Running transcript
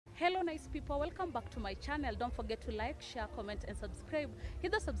Hello nice people, welcome back to my channel. Don't forget to like, share, comment and subscribe.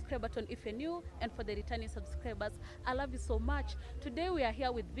 Hit the subscribe button if you're new, and for the returning subscribers, I love you so much. Today we are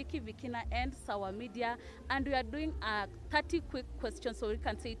here with Vicky, Vikina and Sawa Media, and we are doing 30 quick questions, so we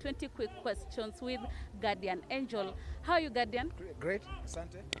can say 20 quick questions with Guardian Angel. How are you, Guardian? Great,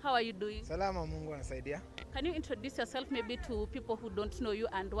 asante. How are you doing? Salama, Mungu anasaidia. Can you introduce yourself maybe to people who don't know you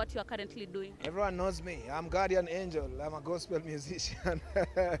and what you are currently doing? Everyone knows me. I'm Guardian Angel. I'm a gospel musician.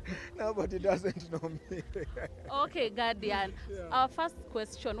 Nobody doesn't know me. Okay, Guardian. Yeah. Our first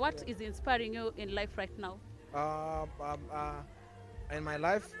question, what is inspiring you in life right now? Um, um, uh, in my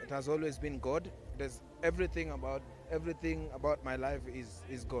life, it has always been God. There's everything about my life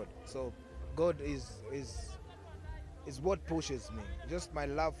is God. So God is what pushes me. Just my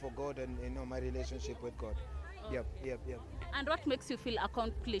love for God and my relationship with God. Yep. And what makes you feel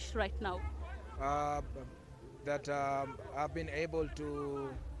accomplished right now? Uh, that I've been able to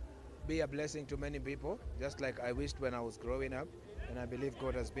be a blessing to many people, just like I wished when I was growing up. And I believe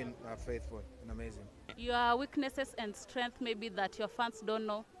God has been faithful and amazing. Your weaknesses and strength maybe that your fans don't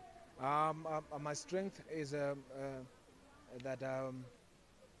know? My strength is that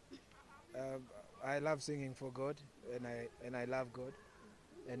I love singing for God, and I love God,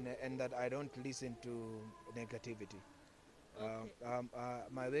 and that I don't listen to negativity.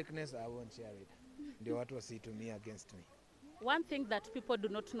 My weakness, I won't share it. Ndio watu wasitumie against me. One thing that people do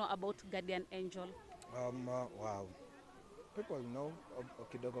not know about Guardian Angel. Wow. People know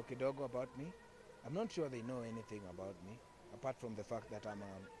kidogo kidogo about me. I'm not sure they know anything about me, apart from the fact that I'm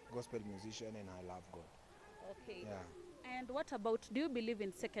a gospel musician and I love God. Okay. Yeah. And what about, do you believe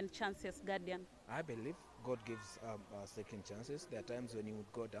in second chances, Guardian? I believe God gives second chances. There are times when you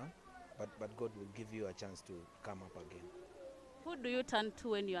would go down, but God will give you a chance to come up again. Who do you turn to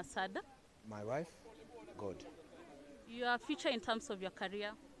when you are sad? My wife, God. Your future in terms of your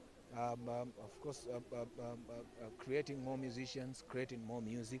career? Of course, creating more musicians, creating more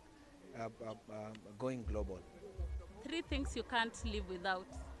music, going global. 3 things you can't live without.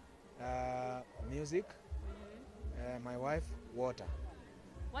 Music, my wife, water.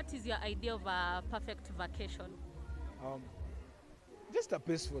 What is your idea of a perfect vacation? Just a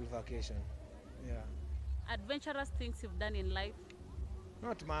peaceful vacation. Yeah. Adventurous things you've done in life?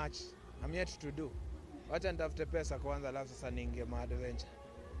 Not much. I'm yet to do. Wacha nitafute pesa kwanza, alafu sasa niingie ma-adventure.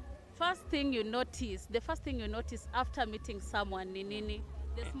 The first thing you notice after meeting someone ni nini?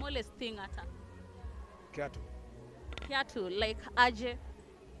 The smallest thing ata. Kiatu. Kiatu, like aje.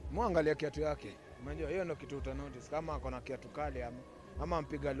 Muangalia kiatu yake. Unajua hiyo ndio kitu uta notice kama akona kiatu kali ama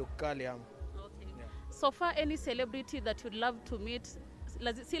mpiga look kali ama. Okay. Yeah. So far, any celebrity that you'd love to meet,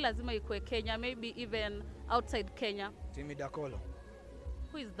 si lazima ikuwe Kenya, maybe even outside Kenya? Timi Dakolo.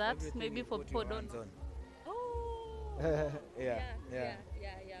 Who is that? Everything maybe for Podon. Oh. Yeah.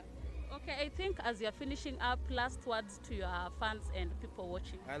 Okay, I think as you're finishing up, last words to your fans and people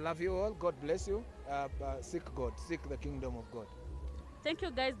watching. I love you all. God bless you. Seek God. Seek the kingdom of God. Thank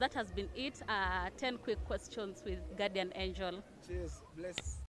you guys. That has been it. 10 quick questions with Guardian Angel. Cheers. Bless.